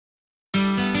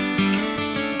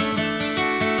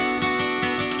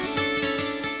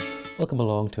Welcome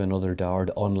along to another DARD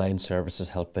Online Services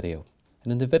Help video.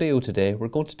 And in the video today we're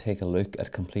going to take a look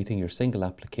at completing your single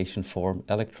application form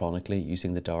electronically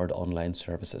using the DARD Online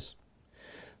Services.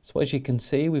 So as you can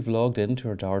see, we've logged into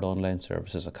our DARD Online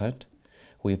Services account.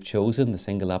 We have chosen the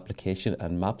single application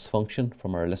and maps function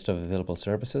from our list of available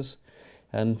services.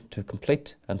 And to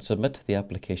complete and submit the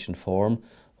application form,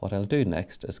 what I'll do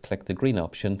next is click the green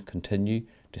option, Continue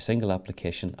to Single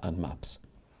Application and Maps.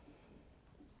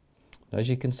 Now, as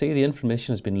you can see, the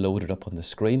information has been loaded up on the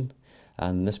screen,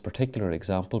 and in this particular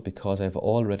example, because I've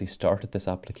already started this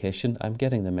application, I'm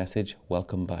getting the message,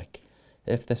 Welcome back.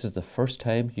 If this is the first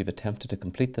time you've attempted to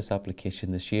complete this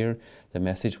application this year, the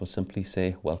message will simply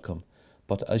say Welcome.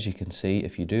 But as you can see,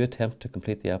 if you do attempt to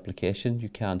complete the application, you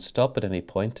can stop at any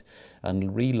point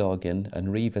and re-log in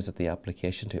and revisit the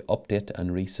application to update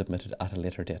and resubmit it at a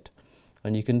later date.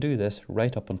 And you can do this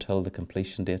right up until the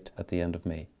completion date at the end of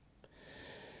May.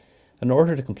 In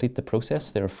order to complete the process,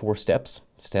 there are 4 steps.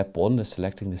 Step 1 is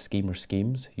selecting the scheme or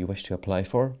schemes you wish to apply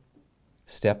for.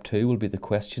 Step 2 will be the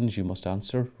questions you must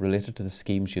answer related to the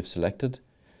schemes you've selected.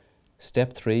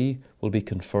 Step 3 will be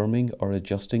confirming or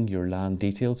adjusting your land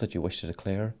details that you wish to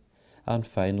declare. And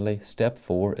finally, Step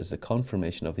 4 is the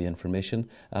confirmation of the information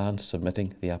and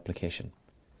submitting the application.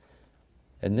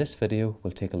 In this video,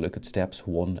 we'll take a look at Steps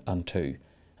 1 and 2,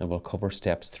 and we'll cover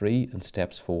Steps 3 and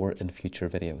Steps 4 in future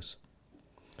videos.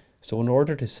 So in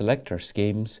order to select our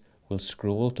schemes, we'll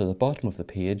scroll to the bottom of the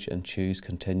page and choose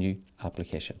Continue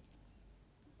Application.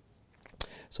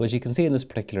 So as you can see in this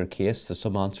particular case, there's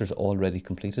some answers already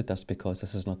completed. That's because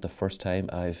this is not the first time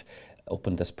I've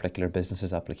opened this particular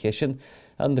business's application,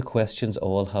 and the questions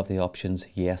all have the options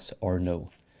yes or no.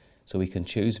 So we can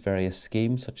choose various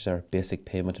schemes such as our basic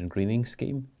payment and greening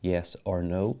scheme, yes or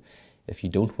no. If you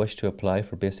don't wish to apply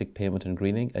for basic payment and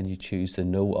greening and you choose the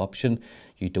no option,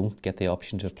 you don't get the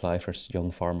option to apply for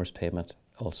young farmers payment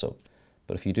also.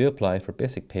 But if you do apply for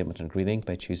basic payment and greening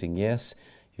by choosing yes,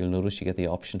 you'll notice you get the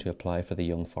option to apply for the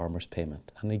young farmers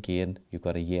payment. And again, you've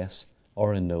got a yes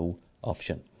or a no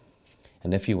option.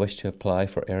 And if you wish to apply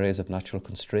for areas of natural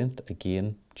constraint,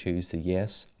 again, choose the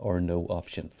yes or no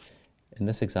option. In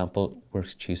this example, we're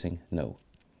choosing no.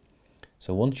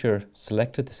 So once you're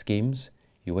selected the schemes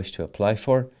you wish to apply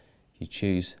for, you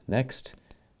choose Next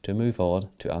to move on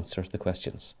to answer the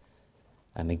questions.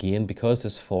 And again, because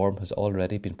this form has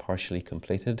already been partially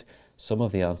completed, some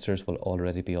of the answers will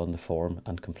already be on the form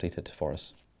and completed for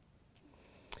us.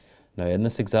 Now in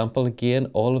this example, again,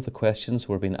 all of the questions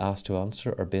we're being asked to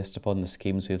answer are based upon the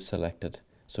schemes we've selected.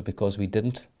 So because we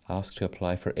didn't ask to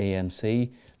apply for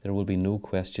ANC, there will be no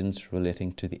questions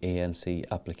relating to the ANC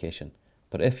application.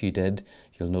 But if you did,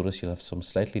 you'll notice you'll have some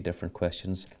slightly different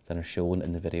questions than are shown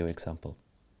in the video example.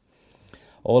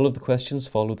 All of the questions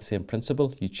follow the same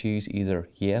principle. You choose either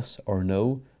yes or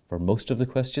no for most of the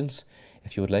questions.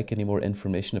 If you would like any more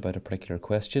information about a particular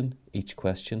question, each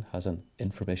question has an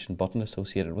information button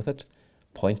associated with it.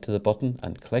 Point to the button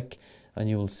and click, and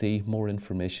you will see more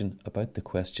information about the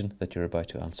question that you're about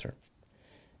to answer.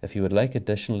 If you would like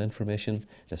additional information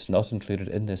that's not included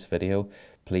in this video,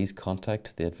 please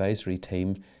contact the advisory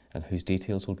team and whose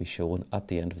details will be shown at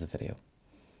the end of the video.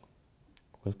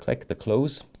 We'll click the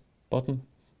Close button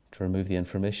to remove the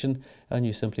information, and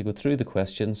you simply go through the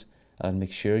questions and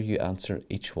make sure you answer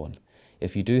each one.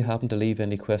 If you do happen to leave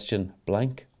any question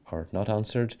blank or not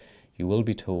answered, you will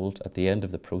be told at the end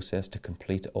of the process to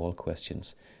complete all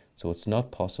questions. So it's not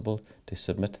possible to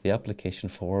submit the application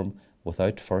form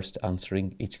without first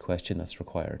answering each question that's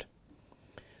required.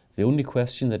 The only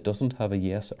question that doesn't have a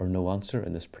yes or no answer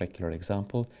in this particular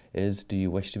example is, do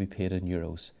you wish to be paid in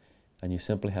euros? And you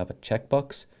simply have a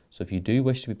checkbox. So if you do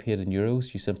wish to be paid in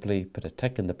euros, you simply put a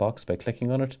tick in the box by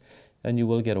clicking on it, and you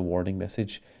will get a warning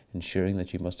message ensuring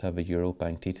that you must have a euro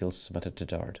bank details submitted to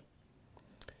DARD.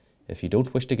 If you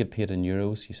don't wish to get paid in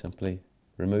euros, you simply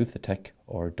remove the tick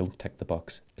or don't tick the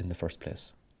box in the first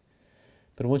place.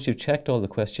 But once you've checked all the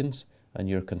questions and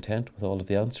you're content with all of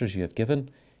the answers you have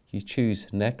given, you choose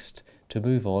Next to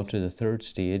move on to the third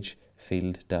stage,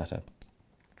 Field Data.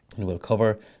 And we'll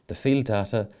cover the field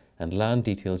data and land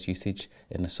details usage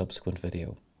in a subsequent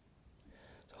video.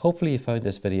 Hopefully you found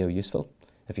this video useful.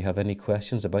 If you have any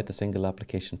questions about the single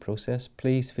application process,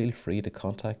 please feel free to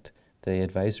contact the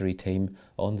advisory team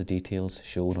on the details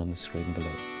shown on the screen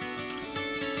below.